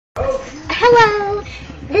Hello!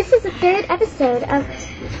 This is the third episode of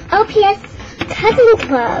LPS Cousin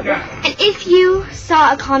Club. And if you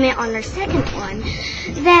saw a comment on our second one,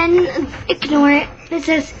 then ignore it. It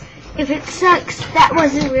says, if it sucks, that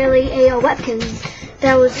wasn't really aowebkinz.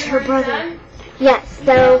 That was her brother. Yes,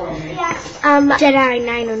 so, Jedi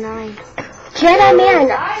 909. Jedi Man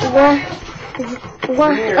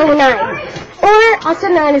 109. Or also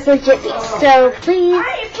known as Legit Beast. So please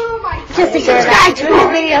just subscribe to my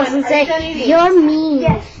videos and say you're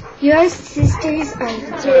mean. Your sisters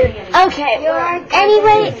are good. Okay.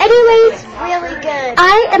 Anyways, really good.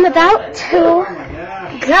 I am about to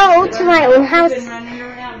go to my own house.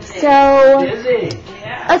 So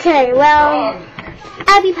okay, well,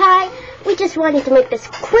 Abby Pie, we just wanted to make this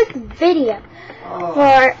quick video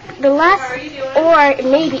for the last, or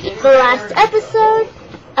maybe the last episode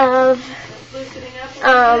of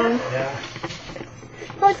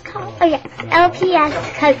what's it called? Oh yes,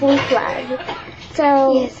 LPS Cousin Club.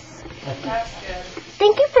 So yes.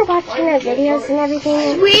 Thank you for watching our videos and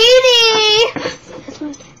everything. Sweetie!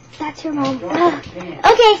 That's your mom.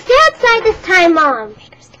 Okay, stay outside this time, Mom.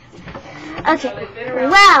 Okay,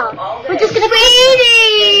 well, we're just gonna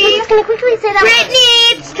quickly say that. Brittany,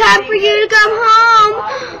 it's time for you to come home.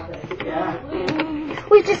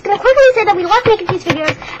 We're just gonna quickly say that we love making these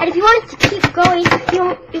videos, and if you want us to keep going,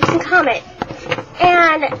 you can comment.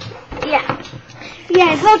 And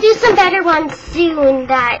yes, we'll do some better ones soon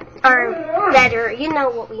that are better. You know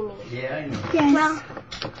what we mean. Yeah, I know. Yes. Well,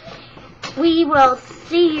 we will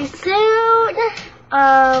see you soon.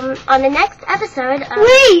 On the next episode.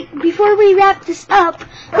 Wait! Before we wrap this up,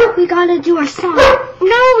 we gotta do our song.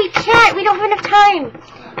 No, we can't. We don't have enough time.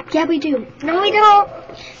 Yeah, we do. No, we don't.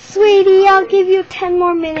 Sweetie, I'll give you 10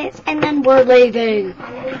 more minutes and then we're leaving.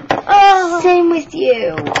 Oh. Same with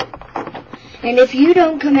you. And if you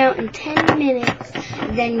don't come out in 10 minutes,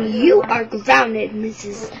 then you are grounded,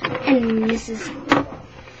 Mrs. and Mrs.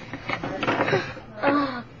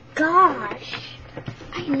 Oh, gosh.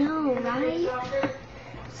 I know, right?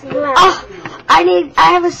 Oh, I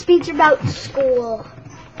have a speech about school.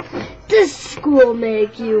 Does school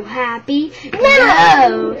make you happy?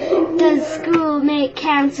 No. Does school make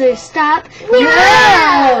cancer stop?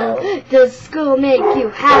 No. Does school make you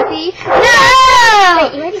happy? No.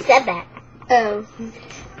 Wait, you already said that. Oh.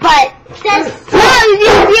 But does you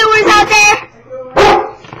viewers out there?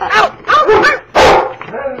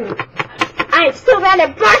 I'm still around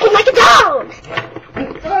and barking like a dog.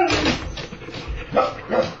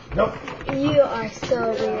 No. You are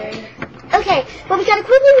so weird. Okay, but we gotta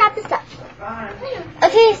quickly wrap this up.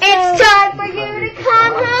 Okay, so it's time for you to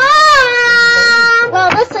come home. Well,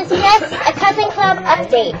 this was a Cousin Club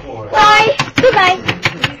update. Bye. Goodbye.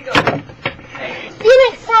 See you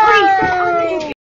next time.